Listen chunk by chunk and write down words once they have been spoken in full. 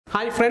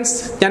Hi friends,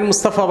 I am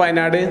Musthafa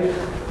Vayanad.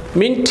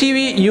 Min TV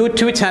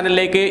YouTube channel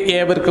like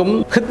everkum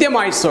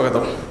khytyamai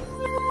swagatham.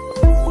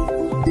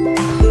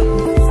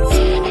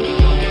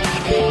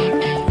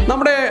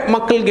 നമ്മുടെ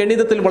മക്കൾ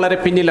ഗണിതത്തിൽ വളരെ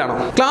പിന്നിലാണ്.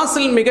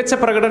 ക്ലാസ്സിൽ മികച്ച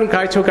പ്രകടനം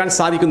കാഴ്ചവെക്കാൻ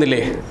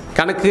സാധിക്കുന്നില്ലേ?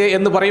 കണക്ക്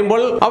എന്ന്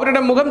പറയുമ്പോൾ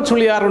അവരുടെ മുഖം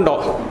ചുളിയാറുണ്ടോ?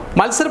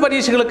 മത്സര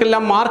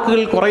പരീക്ഷകൾക്കെല്ലാം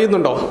മാർക്കുകൾ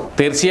കുറയുന്നുണ്ടോ?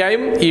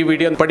 തീർച്ചയായും ഈ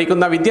വീഡിയോ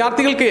പഠിക്കുന്ന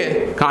വിദ്യാർത്ഥികൾക്ക്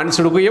കാണിച്ചു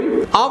കൊടുക്കുകയും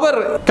അവർ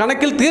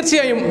കണക്കിൽ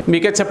തീർച്ചയായും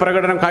മികച്ച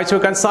പ്രകടനം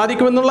കാഴ്ചവെക്കാൻ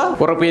സാധിക്കുമെന്നുള്ള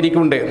ഉറപ്പ്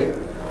എനിക്കുണ്ട്.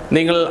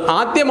 നിങ്ങൾ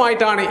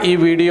ആദ്യമായിട്ടാണ് ഈ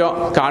വീഡിയോ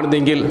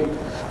കാണുന്നതെങ്കിൽ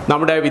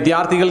നമ്മുടെ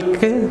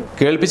വിദ്യാർത്ഥികൾക്ക്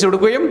കേൾപ്പിച്ചു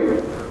കൊടുക്കുകയും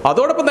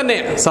അതോടൊപ്പം തന്നെ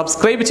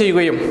സബ്സ്ക്രൈബ്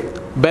ചെയ്യുകയും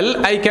ബെൽ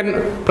ഐക്കൺ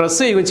പ്രസ്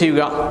ചെയ്യുകയും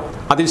ചെയ്യുക.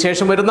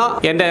 അതിനുശേഷം വരുന്ന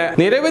എൻ്റെ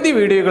നിരവധി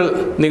വീഡിയോകൾ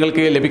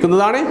നിങ്ങൾക്ക്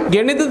ലഭിക്കുന്നതാണ്.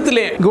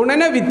 ഗണിതത്തിലെ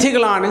ഗുണന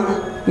വിദ്യകളാണ്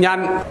ഞാൻ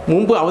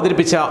മുമ്പ്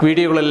അവതരിപ്പിച്ച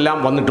വീഡിയോകളെല്ലാം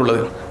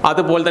വന്നിട്ടുള്ളത്.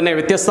 അതുപോലെ തന്നെ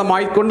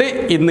വ്യത്യസ്തമായിക്കൊണ്ട്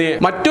ഇന്ന്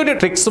മറ്റൊരു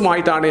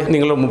ട്രിക്സുമായിട്ടാണ്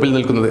നിങ്ങളുടെ മുമ്പിൽ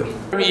നിൽക്കുന്നത്.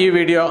 ഈ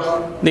വീഡിയോ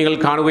നിങ്ങൾ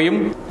കാണുകയും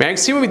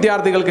മാക്സിമം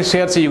വിദ്യാർത്ഥികൾക്ക്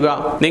ഷെയർ ചെയ്യുക.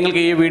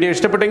 നിങ്ങൾക്ക് ഈ വീഡിയോ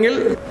ഇഷ്ടപ്പെട്ടെങ്കിൽ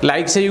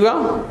ലൈക്ക് ചെയ്യുക,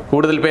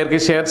 കൂടുതൽ പേർക്ക്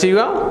ഷെയർ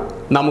ചെയ്യുക.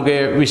 നമുക്ക്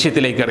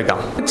വിഷയത്തിലേക്ക് കിടക്കാം.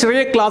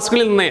 ചെറിയ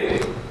ക്ലാസ്സുകളിൽ നിന്ന്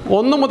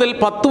 1 മുതൽ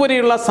 10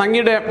 വരെയുള്ള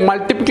സംഖ്യയുടെ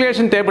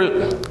മൾട്ടിപ്ലിക്കേഷൻ ടേബിൾ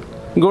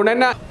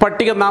ഗുണന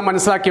പട്ടിക നാം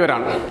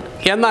മനസ്സിലാക്കിയവരാണ്.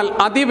 എന്നാൽ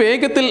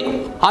അതിവേഗത്തിൽ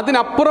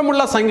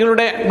അതിനപ്പുറമുള്ള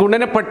സംഖ്യകളുടെ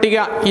ഗുണന പട്ടിക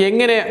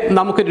എങ്ങനെ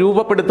നമുക്ക്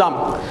രൂപപ്പെടുത്താം,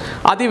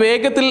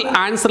 അതിവേഗത്തിൽ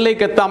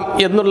ആൻസറിലേക്ക് എത്താം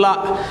എന്നുള്ള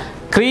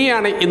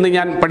ക്രിയയാണ് ഇന്ന്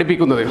ഞാൻ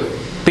പഠിപ്പിക്കുന്നത്.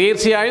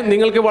 തീർച്ചയായും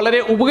നിങ്ങൾക്ക് വളരെ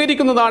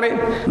ഉപകരിക്കുന്നതാണ്.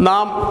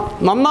 നാം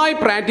നന്നായി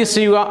പ്രാക്ടീസ്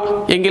ചെയ്യുക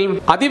എങ്കിൽ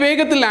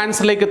അതിവേഗത്തിൽ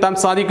ആൻസറിലേക്ക് എത്താൻ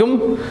സാധിക്കും.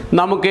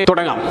 നമുക്ക്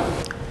തുടങ്ങാം.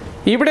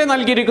 ഇവിടെ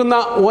നൽകിയിരിക്കുന്ന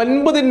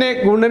 9ന്റെ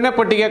ഗുണന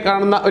പട്ടിക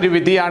കാണുന്ന ഒരു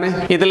വിധിയാണ്.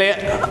 ഇതിലെ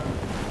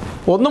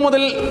 1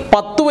 മുതൽ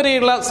 10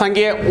 വരെയുള്ള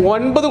സംഖ്യയെ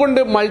 9 കൊണ്ട്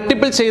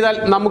മൾട്ടിപ്പിൾ ചെയ്താൽ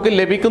നമുക്ക്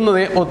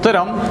ലഭിക്കുന്നത്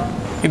ഉത്തരം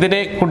ഇതിനെ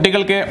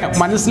കുട്ടികൾക്ക്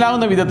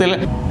മനസ്സിലാവുന്ന വിധത്തിൽ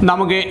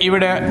നമുക്ക്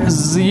ഇവിടെ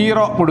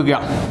 0 കൊടുക്കുക.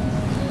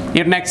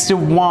 നെക്സ്റ്റ്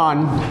 1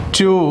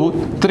 2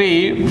 3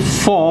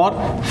 4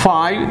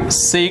 5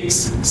 6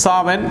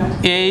 7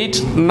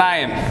 8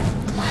 9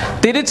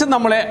 തിരിച്ച്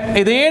നമ്മളെ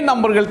ഇതേ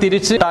നമ്പറുകൾ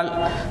തിരിച്ചിട്ടാൽ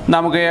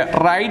നമുക്ക്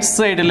റൈറ്റ്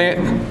സൈഡിൽ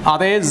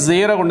അതേ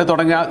 0 കൊണ്ട്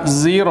തുടങ്ങുക.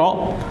 0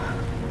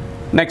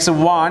 നെക്സ്റ്റ്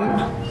 1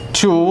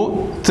 2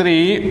 3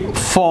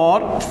 4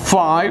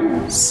 5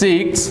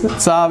 6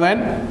 7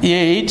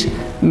 8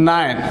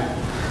 9.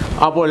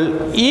 അപ്പോൾ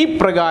ഈ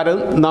പ്രകാരം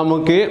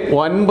നമുക്ക്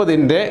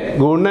 9ന്റെ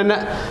ഗുണന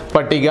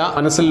പട്ടിക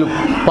മനസ്സിൽ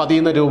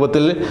പതിയുന്ന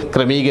രൂപത്തിൽ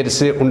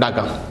ക്രമീകരിച്ച്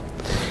ഉണ്ടാക്കാം.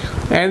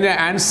 അതിൻ്റെ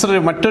ആൻസർ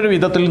മറ്റൊരു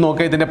വിധത്തിൽ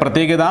നോക്കുക. ഇതിൻ്റെ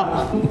പ്രത്യേകത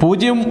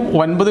 0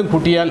 9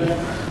 കൂട്ടിയാൽ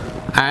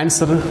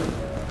ആൻസർ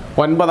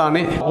 9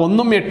 ആണ്.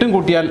 1 8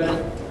 കൂട്ടിയാൽ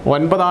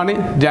 9 ആണ്.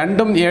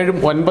 2 7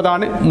 9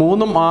 ആണ്.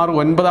 3 6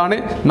 9 ആണ്.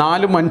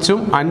 4 5 5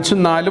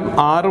 4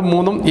 6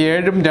 3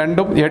 7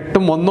 2 8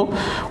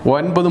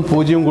 1 9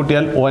 0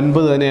 കൂട്ടിയാൽ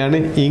 9 തന്നെയാണ്.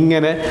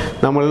 ഇങ്ങനെ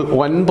നമ്മൾ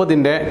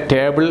 9ന്റെ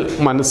ടേബിൾ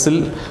മനസ്സിൽ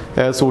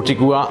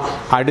സൂക്ഷിക്കുക.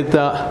 അടുത്ത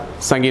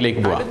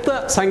സംഖ്യയിലേക്ക് പോവുക. അടുത്ത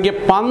സംഖ്യ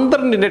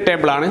 12ന്റെ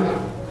ടേബിളാണ്.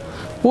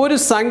 ഒരു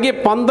സംഖ്യ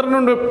 12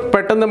 കൊണ്ട്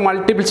പെട്ടെന്ന്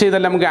മൾട്ടിപ്പിൾ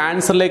ചെയ്താൽ നമുക്ക്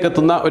ആൻസറിലേക്ക്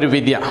എത്തുന്ന ഒരു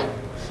വിദ്യ.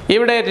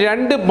 ഇവിടെ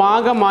 2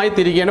 ഭാഗമായി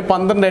തിരിക്കുകയാണ്.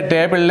 12ന്റെ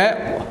ടേബിളിനെ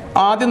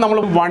ആദ്യം നമ്മൾ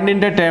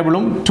 1ന്റെ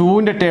ടേബിളും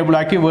 2ന്റെ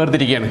ടേബിളാക്കി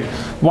വേർതിരിക്കുകയാണ്.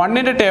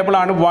 1ന്റെ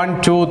ടേബിളാണ് 1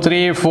 2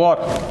 3 4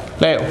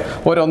 അല്ലേ?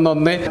 ഒരു 1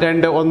 1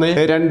 2 1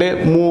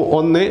 2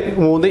 1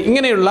 3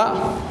 ഇങ്ങനെയുള്ള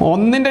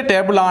 1ന്റെ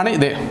ടേബിളാണ്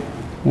ഇത്.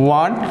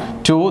 1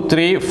 2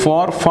 3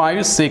 4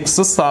 5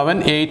 6 7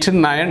 8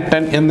 9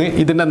 10 എന്ന്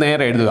ഇതിൻ്റെ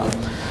നേരെ എഴുതുക.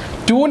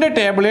 2ന്റെ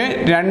ടേബിള്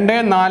 2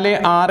 4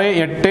 6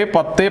 8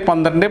 10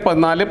 12 14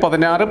 16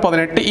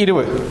 18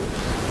 20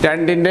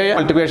 2ന്റെ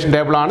മൾട്ടിപ്ലിക്കേഷൻ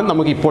ടേബിളാണ്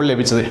നമുക്ക് ഇപ്പോൾ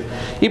ലഭിച്ചത്.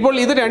 ഇപ്പോൾ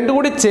ഇത് രണ്ടും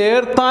കൂടി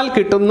ചേർത്താൽ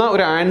കിട്ടുന്ന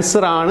ഒരു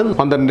ആൻസർ ആണ്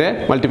 12ന്റെ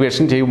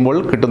മൾട്ടിപ്ലിക്കേഷൻ ചെയ്യുമ്പോൾ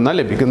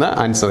ലഭിക്കുന്ന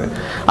ആൻസർ.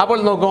 അപ്പോൾ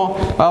നോക്കൂ,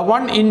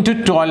 1 ×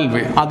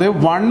 12 അത്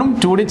 1ഉം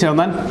 2യും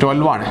ചേർന്നാൽ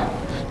 12 ആണ്.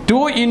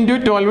 2 ×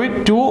 12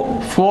 2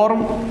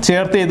 4ഉം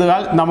ചേർത്ത്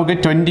ചെയ്താൽ നമുക്ക്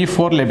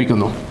 24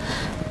 ലഭിക്കുന്നു.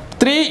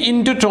 3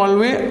 ×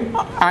 12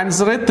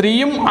 ആൻസർ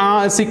 3ഉം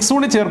 6ഉം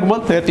കൂടി ചേർക്കുമ്പോൾ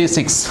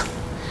 36.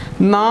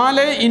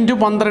 4 ×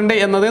 12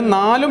 എന്നത്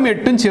 4ഉം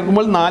 8ഉം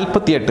ചേർക്കുമ്പോൾ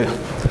 48.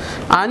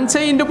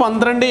 5 ×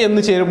 12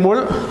 എന്ന് ചേരുമ്പോൾ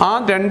ആ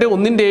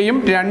 1ന്റെയും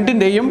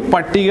 2ന്റെയും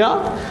പട്ടിക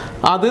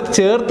അത്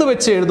ചേർത്ത്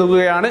വെച്ച്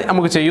എഴുതുകയാണ്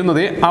നമുക്ക്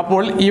ചെയ്യുന്നത്.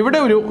 അപ്പോൾ ഇവിടെ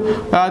ഒരു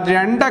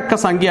 2 അക്ക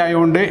സംഖ്യ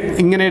ആയതുകൊണ്ട്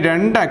ഇങ്ങനെ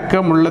 2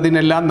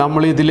 അക്കമുള്ളതിനെല്ലാം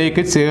നമ്മൾ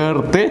ഇതിലേക്ക്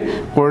ചേർത്ത്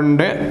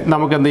കൊണ്ട്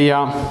നമുക്ക് എന്ത്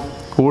ചെയ്യാം,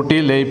 കൂട്ടി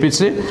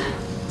ലയിപ്പിച്ച്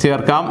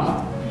ചേർക്കാം.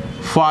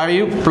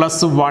 5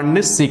 +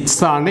 1 6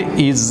 ആണ്.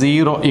 ഈ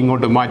 0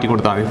 ഇങ്ങോട്ട് മാറ്റി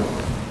കൊടുത്താൽ മതി.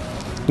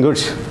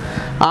 ഗുഡ്.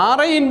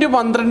 6 ×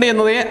 12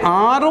 എന്നത്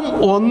 6ഉം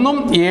 1ഉം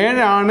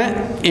 7 ആണ്.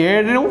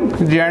 7ഉം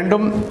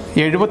 2ഉം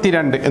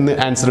 72 എന്ന്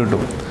ആൻസർ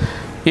കിട്ടും.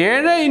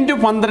 7 ×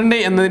 12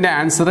 എന്നതിൻ്റെ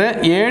ആൻസർ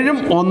 7ഉം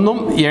 1ഉം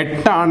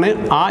 8 ആണ്.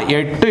 ആ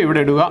 8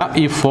 ഇവിടെ ഇടുക.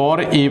 ഈ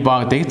 4 ഈ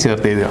ഭാഗത്തേക്ക്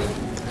ചേർത്ത് എഴുതുക.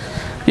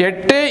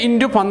 8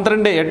 ×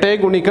 12 8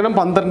 ഗുണിക്കണം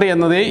 12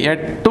 എന്നത്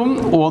 8ഉം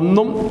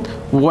 1ഉം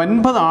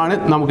 9 ആണ്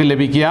നമുക്ക്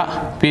ലഭിക്കുക.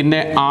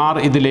 പിന്നെ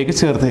 6 ഇതിലേക്ക്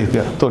ചേർത്ത്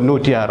വയ്ക്കുക.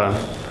 96 ആണ്.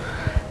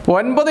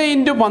 9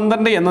 ×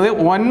 12 എന്നത്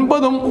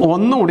 9ഉം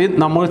 1ഉം കൂടി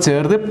നമ്മൾ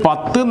ചേർത്ത്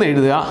 10 എന്ന്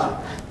എഴുതുക.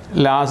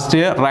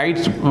 ലാസ്റ്റ്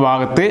റൈറ്റ്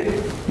ഭാഗത്ത്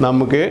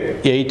നമുക്ക്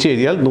 8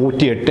 എഴുതിയാൽ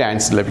 108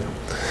 ആൻസർ ലഭിക്കും.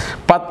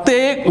 10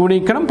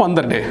 ഗുണിക്കണം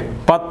 12,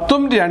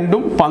 10ഉം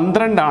 2ഉം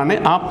 12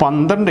 ആ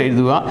 12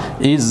 എഴുതുക,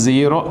 ഈ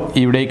 0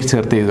 ഇവിടേക്ക്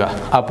ചേർത്ത് എഴുതുക.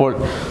 അപ്പോൾ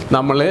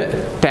നമ്മൾ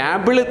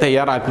ടേബിൾ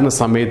തയ്യാറാക്കുന്ന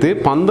സമയത്ത്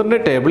 12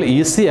 ടേബിൾ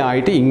ഈസി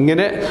ആയിട്ട്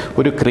ഇങ്ങനെ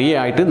ഒരു ക്രിയ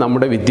ആയിട്ട്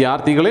നമ്മുടെ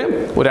വിദ്യാർത്ഥികൾ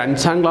ഒരു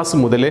 5ാം ക്ലാസ്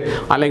മുതൽ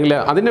അല്ലെങ്കിൽ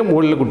അതിൻ്റെ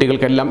മുകളിലുള്ള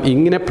കുട്ടികൾക്കെല്ലാം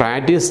ഇങ്ങനെ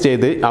പ്രാക്ടീസ്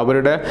ചെയ്ത്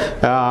അവരുടെ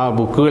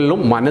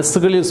ബുക്കുകളിലും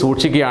മനസ്സുകളിൽ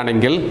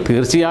സൂക്ഷിക്കുകയാണെങ്കിൽ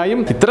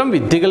തീർച്ചയായും ഇത്തരം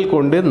വിദ്യകൾ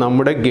കൊണ്ട്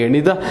നമ്മുടെ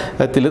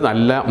ഗണിതത്തിൽ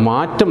നല്ല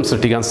മാറ്റം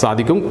സൃഷ്ടിക്കാൻ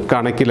സാധിക്കും.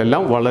 കണക്കിലെല്ലാം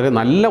വളരെ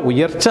നല്ല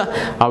ഉയർച്ച,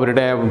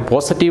 അവരുടെ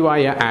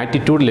പോസിറ്റീവായ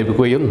ആറ്റിറ്റ്യൂഡ്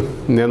ലഭിക്കുകയും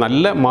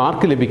നല്ല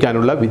മാർക്ക്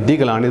ലഭിക്കാനുള്ള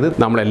വിദ്യകളാണിത്.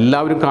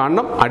 നമ്മളെല്ലാവരും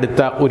കാണണം.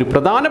 അടുത്ത ഒരു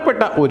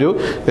പ്രധാനപ്പെട്ട ഒരു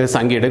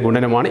സംഖ്യയുടെ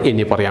ഗുണനമാണ്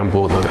ഇനി പറയാൻ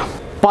പോകുന്നത്.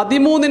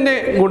 13ൻ്റെ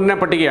ഗുണന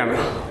പട്ടികയാണ്.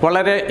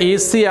 വളരെ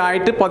ഈസി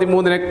ആയിട്ട്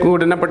 13നെ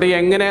ഗുണന പട്ടിക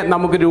എങ്ങനെ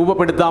നമുക്ക്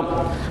രൂപപ്പെടുത്താം,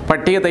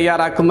 പട്ടിക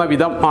തയ്യാറാക്കുന്ന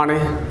വിധം ആണ്.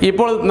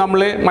 ഇപ്പോൾ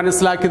നമ്മൾ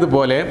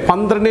മനസ്സിലാക്കിയതുപോലെ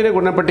 12ൻ്റെ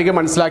ഗുണന പട്ടിക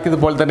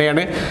മനസ്സിലാക്കിയതുപോലെ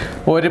തന്നെയാണ്.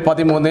 1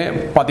 13,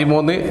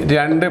 13,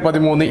 2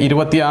 13,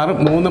 26,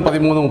 3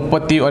 13,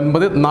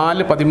 39,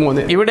 4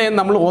 13. ഇവിടെ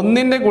നമ്മൾ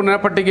 1ൻ്റെ ഗുണന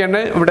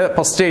പട്ടികയാണ് ഇവിടെ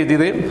ഫസ്റ്റ്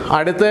എഴുതിയത്.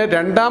 അടുത്ത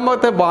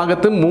രണ്ടാമത്തെ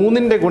ഭാഗത്ത്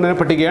 3ൻ്റെ ഗുണന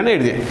പട്ടികയാണ്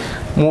എഴുതിയത്.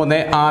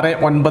 3, 6,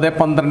 9,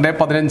 12,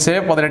 15,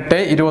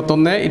 18,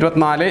 21,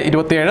 24,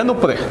 27,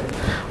 30.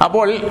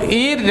 അപ്പോൾ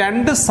ഈ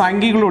രണ്ട്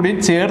സംഖ്യകളോടും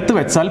ചേർത്ത്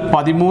വെച്ചാൽ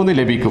 13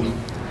 ലഭിക്കും.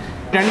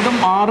 2ഉം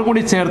 6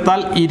 കൂടി ചേർത്താൽ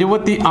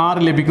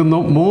 26 ലഭിക്കുന്നു.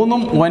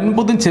 3ഉം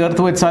 9ഉം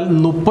ചേർത്ത് വെച്ചാൽ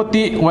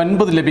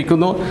 39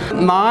 ലഭിക്കുന്നു.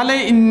 4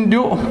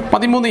 ×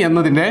 13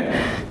 എന്നതിൻ്റെ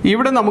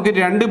ഇവിടെ നമുക്ക്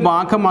 2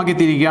 ഭാഗമാക്കി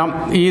തിരിക്കാം.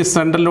 ഈ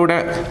സെൻറ്ററിലൂടെ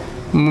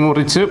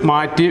മുറിച്ച്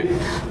മാറ്റി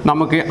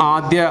നമുക്ക്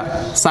ആദ്യ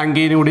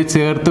സംഖ്യയും കൂടി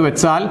ചേർത്ത്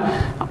വെച്ചാൽ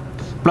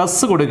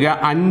പ്ലസ് കൊടുക്കുക.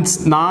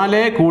 4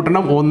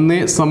 കൂട്ടണം 1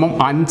 സമം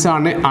 5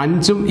 ആണ്.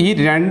 5ഉം ഈ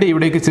 2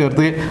 ഇവിടേക്ക്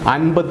ചേർത്ത്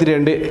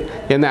 52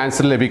 എന്ന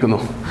ആൻസർ ലഭിക്കുന്നു.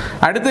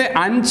 അടുത്ത്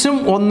 5ഉം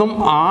 1ഉം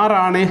 6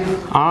 ആണ്.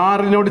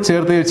 6നോട്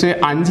ചേർത്ത് വെച്ച്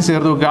 5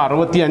 ചേർത്ത് വെക്കുക,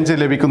 65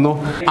 ലഭിക്കുന്നു.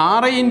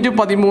 6 ×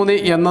 13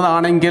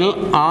 എന്നതാണെങ്കിൽ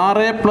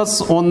 6 +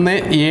 1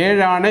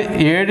 7 ആണ്.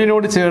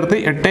 7നോട് ചേർത്ത്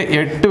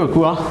 8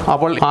 വെക്കുക.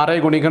 അപ്പോൾ 6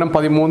 ഗുണിക്കണം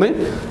 13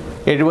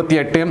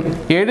 78.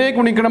 7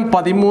 ഗുണിക്കണം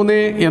 13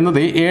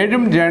 എന്നത്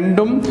 7ഉം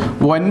 2ഉം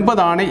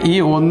 9 ആണ്. ഈ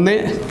 1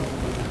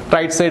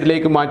 റൈറ്റ്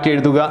സൈഡിലേക്ക് മാറ്റി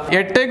എഴുതുക.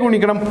 8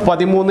 ഗുണിക്കണം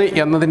 13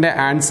 എന്നതിൻ്റെ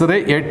ആൻസർ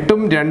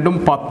 8ഉം 2ഉം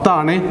 10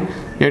 ആണ്.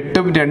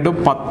 8ഉം 2ഉം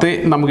 10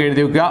 നമുക്ക്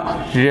എഴുതി വെക്കുക.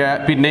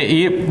 പിന്നെ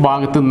ഈ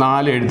ഭാഗത്ത്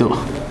 4 എഴുതുക.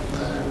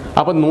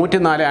 അപ്പോൾ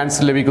 104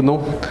 ആൻസർ ലഭിക്കുന്നു.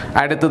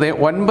 അടുത്തത്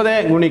 9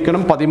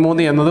 ഗുണിക്കണം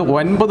 13 എന്നത്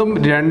 9ഉം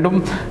 2ഉം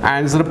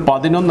ആൻസർ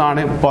 11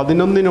 ആണ്.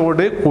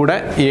 11നോട് കൂടെ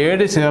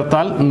 7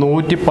 ചേർത്താൽ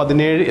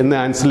 117 എന്ന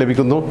ആൻസർ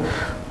ലഭിക്കുന്നു.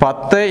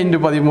 10 ×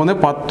 13,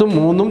 10ഉം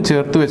 3ഉം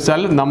ചേർത്ത്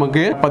വെച്ചാൽ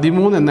നമുക്ക്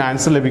 13 എന്ന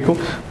ആൻസർ ലഭിക്കും.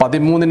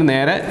 13ന്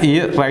നേരെ ഈ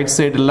റൈറ്റ്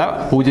സൈഡിലുള്ള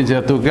 0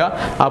 ചേർത്ത് വെക്കുക.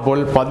 അപ്പോൾ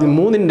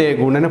 13ൻ്റെ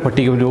ഗുണന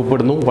പട്ടിക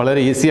രൂപപ്പെടുന്നു.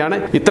 വളരെ ഈസിയാണ്.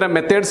 ഇത്തരം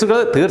മെത്തേഡ്സുകൾ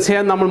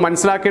തീർച്ചയായും നമ്മൾ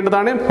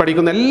മനസ്സിലാക്കേണ്ടതാണ്.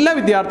 പഠിക്കുന്ന എല്ലാ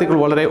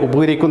വിദ്യാർത്ഥികളും വളരെ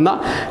ഉപകരിക്കുന്ന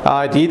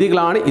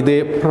രീതികളാണ് ഇത്.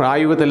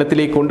 പ്രായോഗിക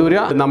തലത്തിലേക്ക്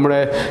കൊണ്ടുവരിക. നമ്മുടെ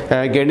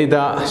ഗണിത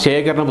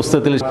ശേഖരണ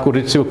പുസ്തകത്തിൽ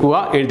കുറിച്ച് വെക്കുക,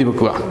 എഴുതി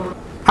വെക്കുക.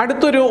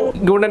 അടുത്തൊരു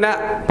ഗുണന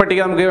പട്ടിക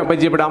നമുക്ക്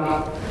പരിചയപ്പെടാം.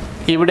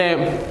 ഇവിടെ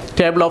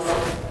ടേബിൾ ഓഫ്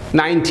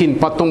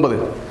 19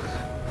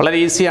 വളരെ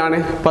ഈസിയാണ്.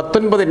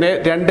 19ൻ്റെ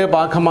 2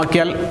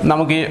 ഭാഗമാക്കിയാൽ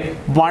നമുക്ക്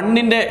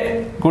 1ൻ്റെ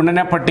ഗുണന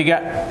പട്ടിക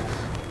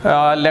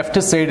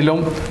ലെഫ്റ്റ് സൈഡിലും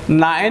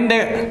 9ൻ്റെ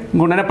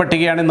ഗുണന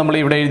പട്ടികയാണ് നമ്മൾ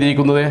ഇവിടെ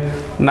എഴുതിയിരിക്കുന്നത്.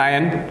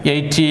 9,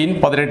 18,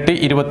 18,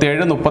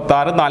 27,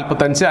 36,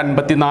 45,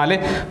 54,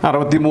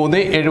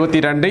 63,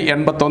 72,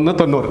 81,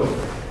 90.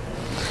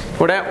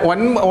 ഇവിടെ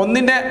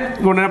 1ൻ്റെ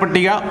ഗുണന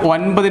പട്ടിക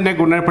 9ൻ്റെ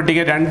ഗുണന പട്ടിക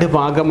 2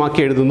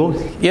 ഭാഗമാക്കി എഴുതുന്നു.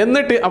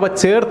 എന്നിട്ട് അവ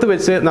ചേർത്ത്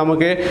വെച്ച്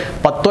നമുക്ക്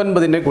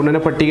 19ൻ്റെ ഗുണന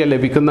പട്ടിക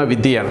ലഭിക്കുന്ന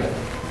വിദ്യയാണ്.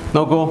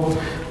 നോക്കൂ,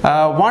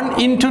 1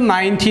 ×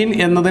 19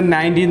 എന്നത്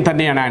 19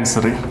 തന്നെയാണ്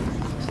ആൻസർ,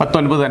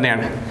 19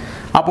 തന്നെയാണ്.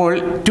 അപ്പോൾ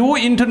 2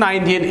 ×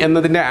 19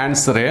 എന്നതിൻ്റെ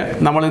ആൻസർ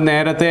നമ്മൾ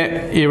നേരത്തെ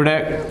ഇവിടെ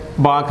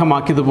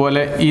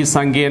ഭാഗമാക്കിയതുപോലെ ഈ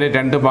സംഖ്യയെ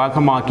 2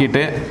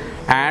 ഭാഗമാക്കിയിട്ട്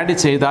ആഡ്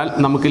ചെയ്താൽ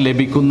നമുക്ക്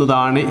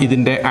ലഭിക്കുന്നതാണ്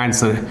ഇതിൻ്റെ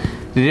ആൻസർ.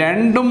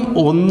 2ഉം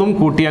 1ഉം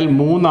കൂട്ടിയാൽ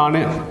 3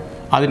 ആണ്.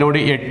 അതിനോട്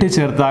 8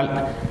 ചേർത്താൽ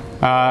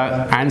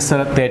ആൻസർ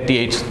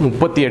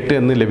 38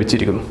 എന്ന്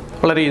ലഭിച്ചിരിക്കുന്നു.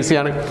 വളരെ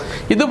ഈസിയാണ്.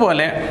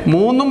 ഇതുപോലെ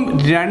 3ഉം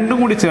 2ഉം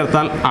കൂടി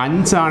ചേർത്താൽ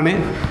 5 ആണ്.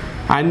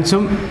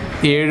 5ഉം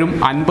 7ഉം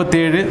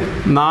 57,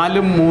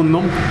 4ഉം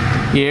 3ഉം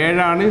 7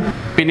 ആണ്.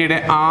 പിന്നീട്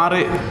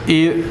 6 ഈ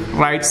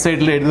റൈറ്റ്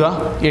സൈഡിൽ എഴുതുക,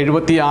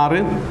 76.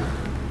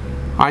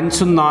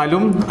 5ഉം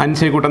 4ഉം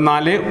 5 കൂട്ടം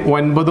 4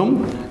 9ഉം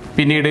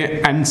പിന്നീട്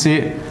 5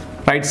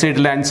 റൈറ്റ്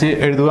സൈഡിൽ 5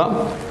 എഴുതുക.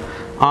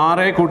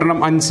 6 കൂട്ടണം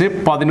 5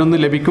 11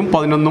 ലഭിക്കും.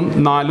 11ഉം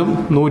 4ഉം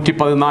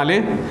 114.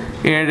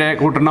 7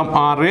 കൂട്ടണം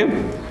 6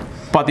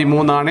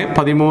 13 ആണ്.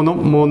 13ഉം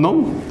 3ഉം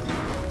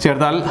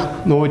ചേർത്താൽ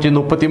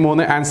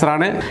 133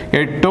 ആൻസറാണ്.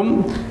 8ഉം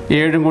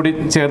 7ഉം കൂടി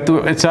ചേർത്ത്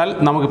വെച്ചാൽ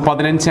നമുക്ക്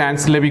 15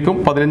 ആൻസർ ലഭിക്കും.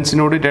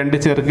 15നോട് 2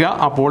 ചേർക്കുക,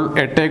 അപ്പോൾ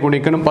 8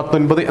 ഗുണിക്കണം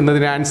 19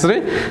 എന്നതിൻ്റെ ആൻസർ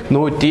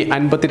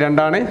 152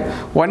 ആണ്.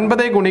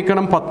 9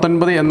 ഗുണിക്കണം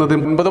 19 എന്നത്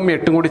 9ഉം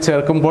 8ഉം കൂടി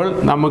ചേർക്കുമ്പോൾ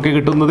നമുക്ക്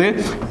കിട്ടുന്നത്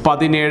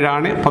 17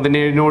 ആണ്.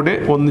 17നോട്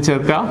 1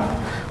 ചേർക്കുക.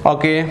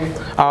 ഓക്കെ,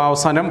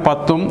 അവസാനം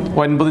 10ഉം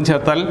 9ഉം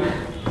ചേർത്താൽ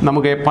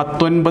നമുക്ക്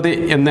 19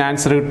 എന്ന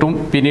ആൻസർ കിട്ടും.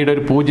 പിന്നീട്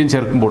ഒരു 0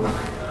 ചേർക്കുമ്പോൾ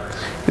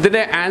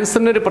ഇതിൻ്റെ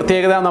ആൻസറിൻ്റെ ഒരു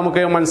പ്രത്യേകത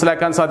നമുക്ക്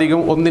മനസ്സിലാക്കാൻ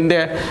സാധിക്കും.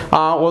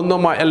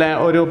 ഒന്നും അല്ല,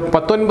 ഒരു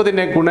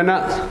 19ൻ്റെ ഗുണന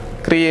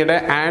ക്രിയയുടെ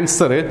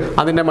ആൻസർ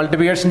അതിൻ്റെ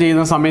മൾട്ടിപ്ലിക്കേഷൻ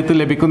ചെയ്യുന്ന സമയത്ത്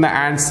ലഭിക്കുന്ന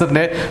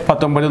ആൻസറിൻ്റെ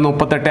 19,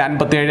 38,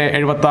 57,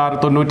 76,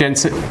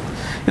 95.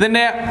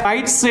 ഇതിൻ്റെ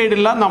റൈറ്റ്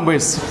സൈഡിലുള്ള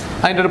നമ്പേഴ്സ്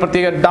അതിൻ്റെ ഒരു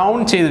പ്രത്യേക ഡൗൺ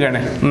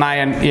ചെയ്തുകയാണ്.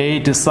 9,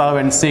 8,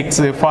 7,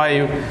 6,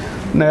 5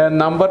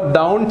 നമ്പർ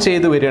ഡൗൺ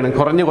ചെയ്ത് വരികയാണ്,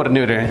 കുറഞ്ഞു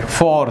വരികയാണ്.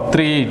 4,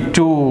 3,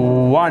 2,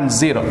 1,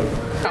 0.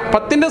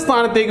 10ൻ്റെ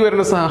സ്ഥാനത്തേക്ക്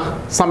വരുന്ന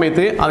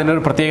സമയത്ത്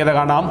അതിനൊരു പ്രത്യേകത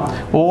കാണാം.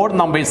 ഓഡ്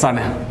നമ്പേഴ്സ്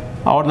ആണ്.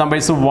 Odd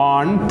numbers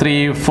 1,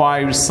 3,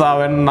 5,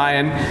 7,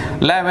 9,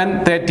 11,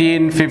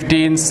 13,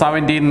 15,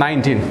 17,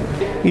 19.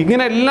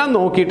 ഇങ്ങനെ എല്ലാം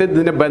നോക്കിയിട്ട്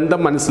ഇതിൻ്റെ ബന്ധം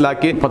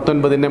മനസ്സിലാക്കി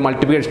 19ൻ്റെ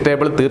മൾട്ടിപ്ലിക്കേഷൻ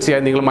ടേബിൾ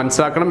തീർച്ചയായും നിങ്ങൾ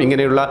മനസ്സിലാക്കണം.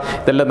 ഇങ്ങനെയുള്ള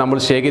ഇതെല്ലാം നമ്മൾ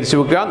ശേഖരിച്ചു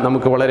വെക്കുക,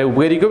 നമുക്ക് വളരെ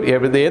ഉപകരിക്കും.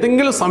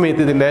 ഏതെങ്കിലും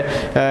സമയത്ത് ഇതിൻ്റെ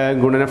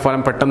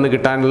ഗുണനഫലം പെട്ടെന്ന്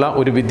കിട്ടാനുള്ള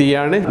ഒരു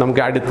വിധിയാണ്.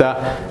 നമുക്ക് അടുത്ത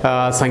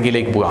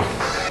സംഖ്യയിലേക്ക് പോകാം.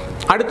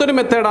 അടുത്തൊരു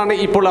മെത്തേഡാണ്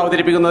ഇപ്പോൾ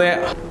അവതരിപ്പിക്കുന്നത്.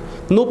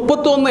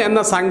 31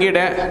 എന്ന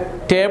സംഖ്യയുടെ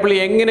ടേബിൾ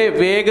എങ്ങനെ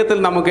വേഗത്തിൽ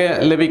നമുക്ക്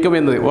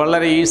ലഭിക്കുമെന്നത്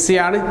വളരെ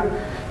ഈസിയാണ്.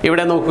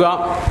 ഇവിടെ നോക്കുക,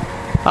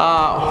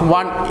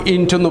 1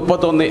 ×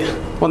 31,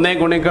 1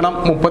 ഗുണിക്കണം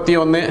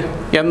 31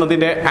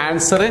 എന്നതിൻ്റെ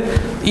ആൻസർ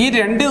ഈ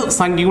 2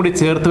 സംഖ്യ കൂടി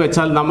ചേർത്ത്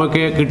വെച്ചാൽ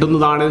നമുക്ക്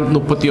കിട്ടുന്നതാണ്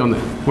 31.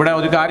 ഇവിടെ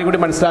ഒരു കാര്യം കൂടി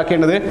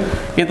മനസ്സിലാക്കേണ്ടത്,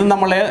 ഇത്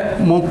നമ്മൾ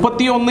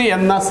 31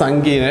 എന്ന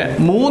സംഖ്യയെ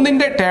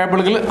 3ൻ്റെ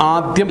ടേബിളുകൾ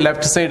ആദ്യം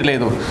ലെഫ്റ്റ് സൈഡിൽ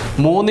എഴുതും.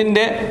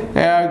 3ൻ്റെ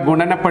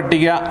ഗുണന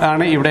പട്ടിക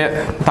ആണ് ഇവിടെ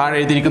താഴെ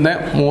എഴുതിയിരിക്കുന്നത്.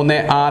 3,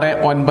 6,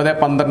 9,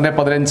 12,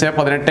 15,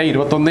 18,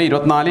 21,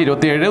 24,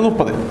 27,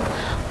 30.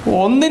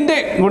 1ൻ്റെ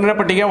ഗുണന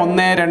പട്ടിക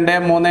 1, 2,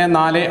 3,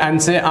 4,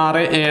 5,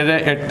 6, 7,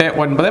 8,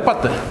 9,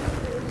 10.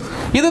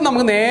 ഇത്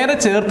നമുക്ക് നേരെ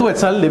ചേർത്ത്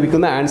വെച്ചാൽ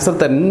ലഭിക്കുന്ന ആൻസർ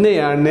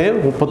തന്നെയാണ്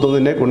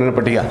 31ൻ്റെ ഗുണന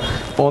പട്ടിക.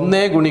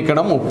 1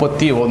 ഗുണിക്കണം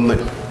 31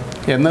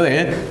 എന്നത്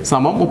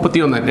സമം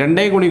 31.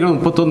 2 ഗുണിക്കണം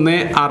 31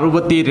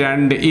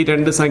 62. ഈ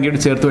 2 സംഖ്യയോട്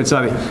ചേർത്ത്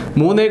വെച്ചാൽ മതി.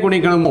 3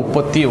 ഗുണിക്കണം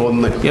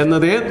 31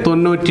 എന്നത്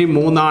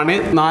 93 ആണ്.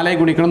 4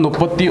 ഗുണിക്കണം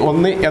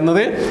 31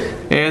 എന്നത്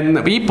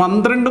ഈ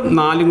 12ഉം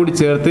 4ഉം കൂടി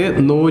ചേർത്ത്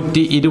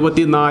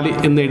 124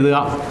 എന്ന് എഴുതുക.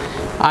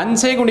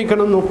 5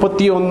 ഗുണിക്കണം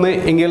 31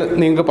 എങ്കിൽ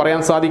നിങ്ങൾക്ക്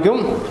പറയാൻ സാധിക്കും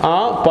ആ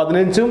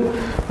 15ഉം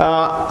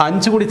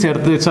 5 കൂടി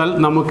ചേർത്ത് വെച്ചാൽ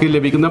നമുക്ക്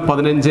ലഭിക്കുന്ന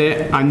 15,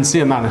 5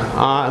 എന്നാണ്.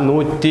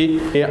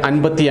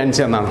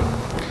 155 എന്നാണ്.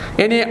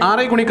 ഇനി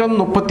 6 ഗുണിക്കണം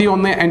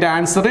 31 എൻ്റെ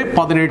ആൻസർ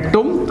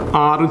 18ഉം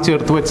 6ഉം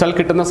ചേർത്ത് വെച്ചാൽ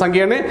കിട്ടുന്ന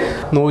സംഖ്യയാണ്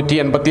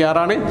 186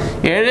 ആണ്.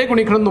 7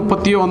 ഗുണിക്കണം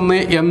 31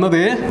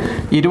 എന്നത്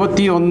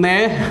 21,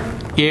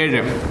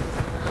 7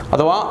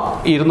 അഥവാ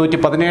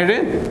 217.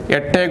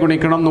 8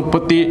 ഗുണിക്കണം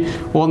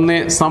 31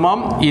 സമം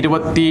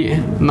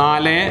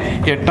 24,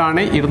 8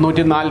 ആണ്,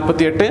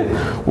 248.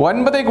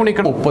 9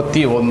 ഗുണിക്കണം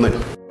 31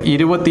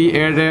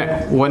 27,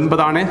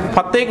 9 ആണ്.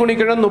 10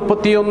 ഗുണിക്കണം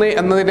 31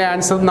 എന്നതിൻ്റെ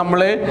ആൻസർ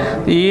നമ്മൾ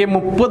ഈ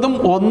 30ഉം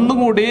 1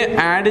 കൂടി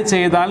ആഡ്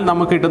ചെയ്താൽ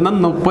നമുക്ക് കിട്ടുന്ന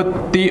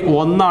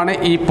 31 ആണ്.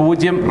 ഈ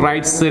 0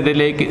 റൈറ്റ്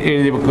സൈഡിലേക്ക്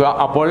എഴുതി വെക്കുക,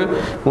 അപ്പോൾ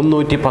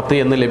 310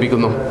 എന്ന്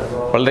ലഭിക്കുന്നു.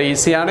 വളരെ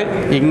ഈസിയാണ്.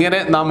 ഇങ്ങനെ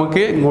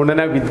നമുക്ക്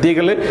ഗുണന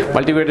വിദ്യകൾ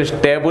മൾട്ടിപ്ലിക്കേഷൻ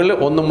ടേബിൾ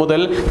 1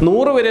 മുതൽ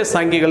 100 വരെ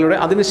സംഖ്യകളുടെ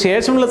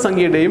അതിനുശേഷമുള്ള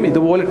സംഖ്യയുടെയും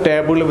ഇതുപോലെ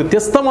ടേബിളുകൾ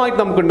വ്യത്യസ്തമായിട്ട്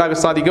നമുക്ക് ഉണ്ടാക്കാൻ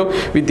സാധിക്കും.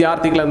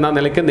 വിദ്യാർത്ഥികൾ എന്ന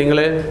നിലയ്ക്ക് നിങ്ങൾ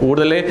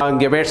കൂടുതൽ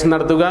ഗവേഷണം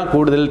നടത്തുക,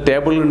 കൂടുതൽ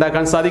ടേബിൾ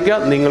ഉണ്ടാക്കാൻ സാധിക്കുക.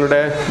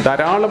 നിങ്ങളുടെ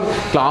ധാരാളം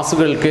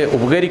ക്ലാസ്സുകൾക്ക്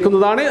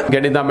ഉപകരിക്കുന്നതാണ്.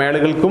 ഗണിത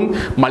മേളകൾക്കും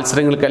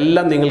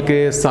മത്സരങ്ങൾക്കെല്ലാം നിങ്ങൾക്ക്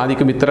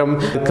സാധിക്കും ഇത്തരം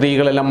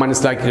ക്രിയകളെല്ലാം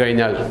മനസ്സിലാക്കി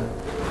കഴിഞ്ഞാൽ.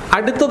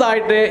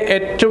 അടുത്തതായിട്ട്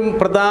ഏറ്റവും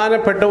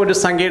പ്രധാനപ്പെട്ട ഒരു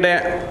സംഖ്യയുടെ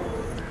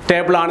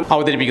ടേബിളാണ്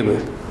അവതരിപ്പിക്കുന്നത്.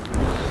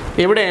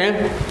 ഇവിടെ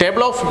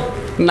ടേബിൾ ഓഫ്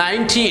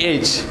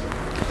 98.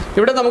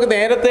 ഇവിടെ നമുക്ക്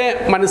നേരത്തെ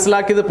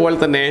മനസ്സിലാക്കിയതുപോലെ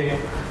തന്നെ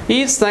ഈ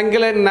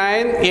സംഖ്യയിലെ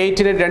 9,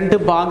 8നെ 2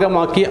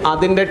 ഭാഗമാക്കി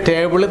അതിൻ്റെ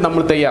ടേബിൾ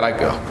നമ്മൾ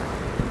തയ്യാറാക്കുക.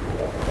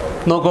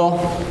 നോക്കൂ,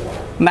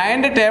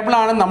 9ൻ്റെ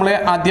ടേബിളാണ് നമ്മൾ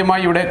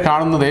ആദ്യമായി ഇവിടെ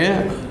കാണുന്നത്.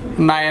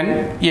 9,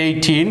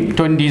 18,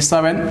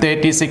 27,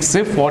 36,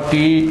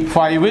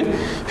 45,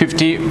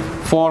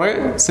 54,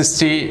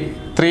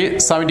 63,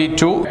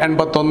 72,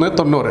 81,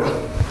 90.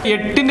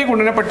 8ൻ്റെ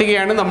ഗുണന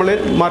പട്ടികയാണ് നമ്മൾ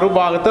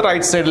മറുഭാഗത്ത്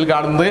റൈറ്റ് സൈഡിൽ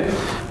കാണുന്നത്.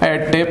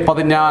 8,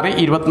 16,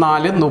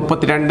 24,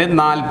 32,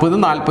 40,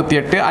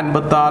 48, 56,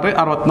 64,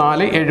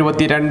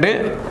 72,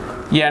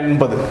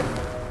 80.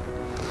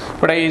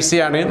 ഇവിടെ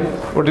ഈസിയാണ്.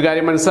 ഒരു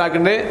കാര്യം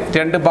മനസ്സിലാക്കേണ്ടത്,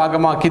 2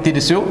 ഭാഗമാക്കി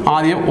തിരിച്ചു.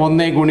 ആദ്യം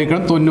 1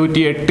 ഗുണിക്കണം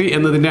 98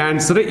 എന്നതിൻ്റെ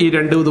ആൻസർ ഈ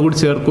 2 കൂടി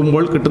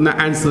ചേർക്കുമ്പോൾ കിട്ടുന്ന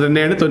ആൻസർ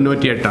തന്നെയാണ്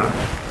 98 ആണ്.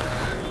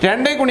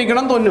 2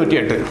 ഗുണിക്കണം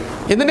 98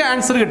 ഇതിൻ്റെ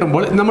ആൻസർ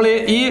കിട്ടുമ്പോൾ നമ്മൾ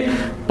ഈ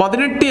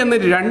 18 എന്ന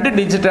 2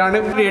 ഡിജിറ്റാണ്.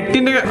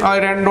 8ൻ്റെ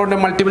 2 കൊണ്ട്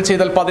മൾട്ടിപ്പിൾ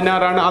ചെയ്താൽ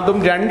 16 ആണ്. അതും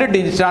 2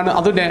 ഡിജിറ്റാണ്.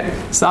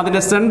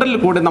 അതിൻ്റെ സെൻട്രലിൽ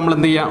കൂടി നമ്മൾ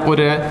എന്ത് ചെയ്യുക,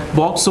 ഒരു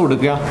ബോക്സ്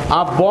കൊടുക്കുക. ആ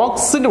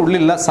ബോക്സിൻ്റെ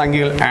ഉള്ളിലുള്ള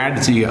സംഖ്യകൾ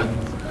ആഡ് ചെയ്യുക.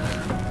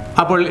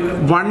 അപ്പോൾ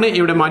 1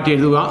 ഇവിടെ മാറ്റി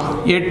എഴുതുക.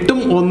 8ഉം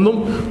 1ഉം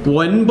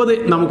 9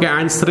 നമുക്ക്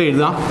ആൻസർ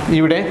എഴുതാം.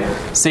 ഇവിടെ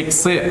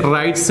 6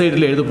 റൈറ്റ്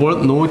സൈഡിൽ എഴുതുമ്പോൾ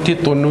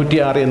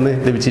 196 എന്ന്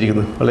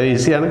ലഭിച്ചിരിക്കുന്നു. വളരെ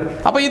ഈസിയാണ്.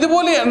 അപ്പോൾ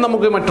ഇതുപോലെ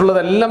നമുക്ക്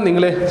മറ്റുള്ളതെല്ലാം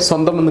നിങ്ങൾ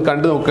സ്വന്തം ഒന്ന്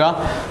കണ്ടു നോക്കുക.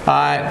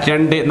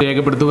 2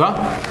 രേഖപ്പെടുത്തുക.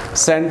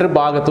 സെൻറ്റർ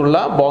ഭാഗത്തുള്ള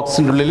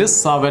ബോക്സിൻ്റെ ഉള്ളിൽ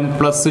 7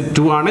 +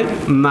 2 ആണ്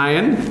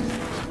 9.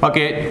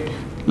 ഓക്കെ,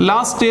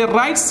 ലാസ്റ്റ്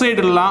റൈറ്റ്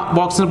സൈഡിലുള്ള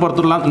ബോക്സിന്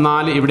പുറത്തുള്ള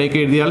 4 ഇവിടേക്ക്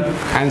എഴുതിയാൽ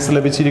ആൻസർ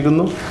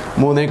ലഭിച്ചിരിക്കുന്നു.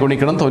 3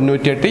 ഗുണിക്കണം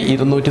 98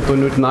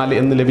 294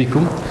 എന്ന്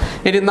ലഭിക്കും.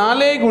 ഇനി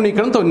 4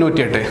 ഗുണിക്കണം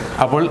 98,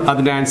 അപ്പോൾ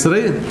അതിൻ്റെ ആൻസർ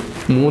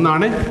 3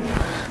 ആണ്.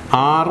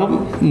 6ഉം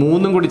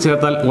 3ഉം കൂടി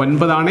ചേർത്താൽ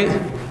 9 ആണ്.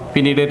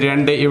 പിന്നീട്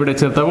 2 ഇവിടെ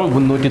ചേർത്തപ്പോൾ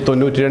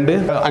 392.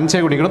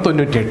 5 ഗുണിക്കണം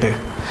 98,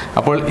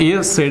 അപ്പോൾ ഈ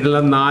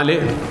സൈഡിലുള്ള 4,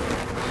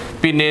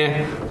 പിന്നെ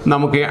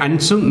നമുക്ക്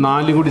 5ഉം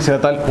 4ഉം കൂടി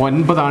ചേർത്താൽ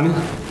 9 ആണ്.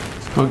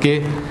 ഓക്കെ,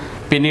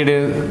 പിന്നീട്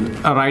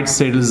റൈറ്റ്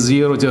സൈഡിൽ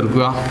 0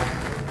 ചേർക്കുക.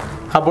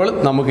 അപ്പോൾ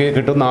നമുക്ക്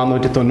കിട്ടും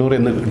 490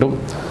 എന്ന് കിട്ടും.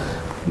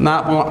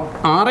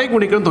 6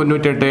 ഗുണിക്കണം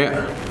 98,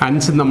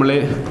 5 നമ്മൾ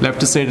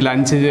ലെഫ്റ്റ് സൈഡിൽ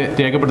 5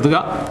 രേഖപ്പെടുത്തുക.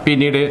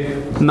 പിന്നീട്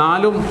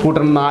 4ഉം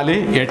കൂട്ടണം 4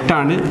 8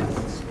 ആണ്.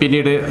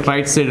 പിന്നീട്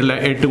റൈറ്റ് സൈഡിൽ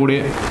 8 കൂടി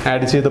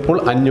ആഡ് ചെയ്തപ്പോൾ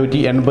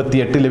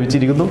 588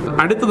 ലഭിച്ചിരിക്കുന്നു.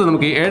 അടുത്തത്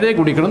നമുക്ക് 7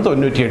 ഗുണിക്കണം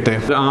 98.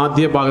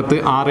 ആദ്യ ഭാഗത്ത്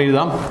 6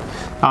 എഴുതാം,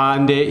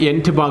 അതിൻ്റെ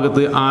എൻഡ്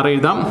ഭാഗത്ത് 6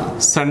 എഴുതാം,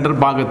 സെൻറ്റർ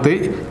ഭാഗത്ത്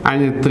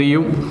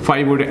 3ഉം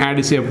 5 കൂടി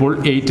ആഡ് ചെയ്യുമ്പോൾ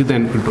 8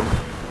 തന്നെ കിട്ടും.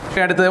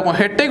 അടുത്തത്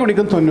 8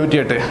 ഗുണിക്കും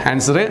 98,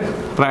 ആൻസർ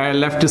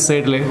ലെഫ്റ്റ്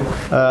സൈഡിൽ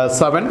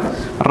 7,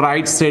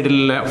 റൈറ്റ് സൈഡിൽ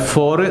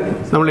 4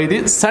 നമ്മൾ എഴുതി.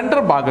 സെൻറ്റർ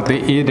ഭാഗത്ത്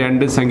ഈ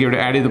 2 സംഖ്യയുടെ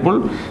ആഡ് ചെയ്തപ്പോൾ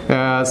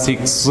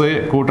 6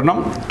 കൂട്ടണം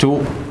 2,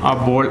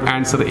 അപ്പോൾ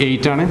ആൻസർ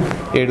 8 ആണ്.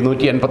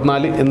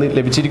 784 എന്ന്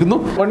ലഭിച്ചിരിക്കുന്നു.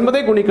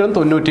 9 ഗുണിക്കണം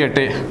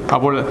 98,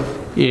 അപ്പോൾ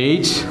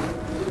 8,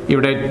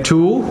 ഇവിടെ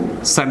 2,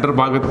 സെൻറ്റർ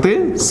ഭാഗത്ത്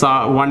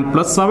 1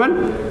 + 7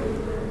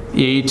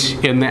 8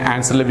 എന്ന്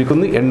ആൻസർ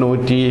ലഭിക്കുന്നു.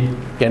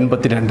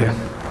 882.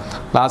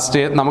 ലാസ്റ്റ്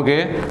നമുക്ക്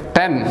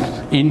 10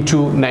 ×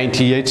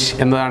 98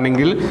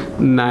 എന്നതാണെങ്കിൽ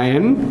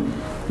 9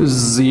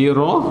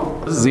 0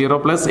 0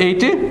 +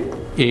 8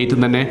 8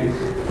 തന്നെ,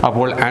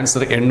 അപ്പോൾ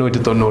ആൻസർ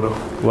 890.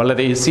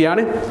 വളരെ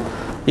ഈസിയാണ്.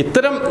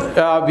 ഇത്തരം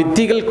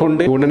വിദ്യകൾ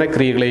കൊണ്ട്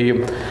ഗുണനക്രിയകളെയും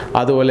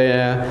അതുപോലെ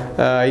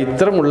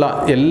ഇത്തരമുള്ള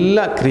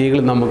എല്ലാ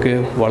ക്രിയകളും നമുക്ക്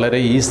വളരെ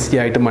ഈസി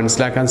ആയിട്ട്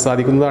മനസ്സിലാക്കാൻ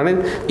സാധിക്കുന്നതാണ്.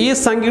 ഈ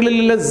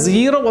സംഖ്യകളിലെല്ലാം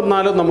 0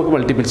 വന്നാലും നമുക്ക്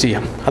മൾട്ടിപ്പിൾ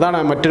ചെയ്യാം. അതാണ്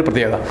മറ്റൊരു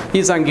പ്രത്യേകത.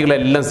 ഈ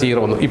സംഖ്യകളെല്ലാം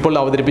 0 വന്നു. ഇപ്പോൾ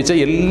അവതരിപ്പിച്ച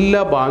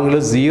എല്ലാ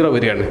ഭാഗങ്ങളും 0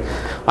 വരികയാണ്.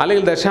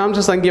 അല്ലെങ്കിൽ ദശാംശ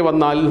സംഖ്യ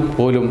വന്നാൽ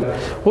പോലും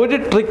ഒരു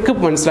ട്രിക്ക്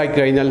മനസ്സിലാക്കി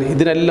കഴിഞ്ഞാൽ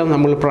ഇതിനെല്ലാം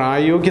നമ്മൾ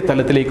പ്രായോഗിക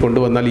തലത്തിലേക്ക്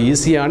കൊണ്ടുവന്നാൽ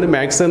ഈസിയാണ്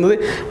മാത്സ് എന്നത്.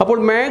 അപ്പോൾ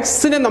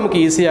മാത്സിനെ നമുക്ക്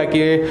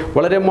ഈസിയാക്കി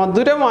വളരെ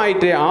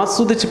മധുരമായിട്ട്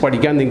ആസ്വദിച്ച്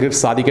പഠിക്കാൻ നിങ്ങൾക്ക്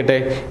സാധിക്കട്ടെ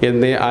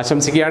എന്ന്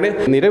ആശംസിക്കുകയാണ്.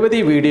 നിരവധി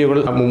വീഡിയോകൾ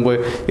മുമ്പ്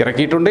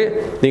ഇറക്കിയിട്ടുണ്ട്.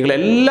 നിങ്ങൾ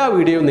എല്ലാ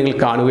വീഡിയോയും നിങ്ങൾ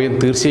കാണുകയും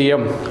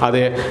തീർച്ചയായും അത്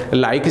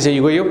ലൈക്ക്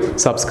ചെയ്യുകയും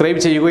സബ്സ്ക്രൈബ്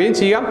ചെയ്യുകയും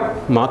ചെയ്യാം.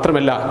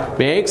 മാത്രമല്ല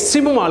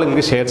മാക്സിമം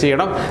ആളുകൾക്ക് ഷെയർ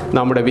ചെയ്യണം.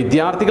 നമ്മുടെ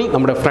വിദ്യാർത്ഥികൾ,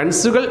 നമ്മുടെ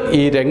ഫ്രണ്ട്സുകൾ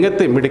ഈ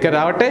രംഗത്ത്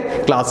മിടുക്കരാവട്ടെ,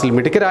 ക്ലാസ്സിൽ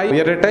മിടുക്കരായി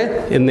ഉയരട്ടെ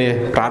എന്ന്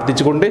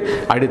പ്രാർത്ഥിച്ചുകൊണ്ട്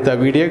അടുത്ത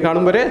വീഡിയോ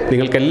കാണും വരെ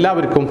നിങ്ങൾക്ക്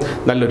എല്ലാവർക്കും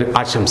നല്ലൊരു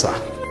ആശംസ.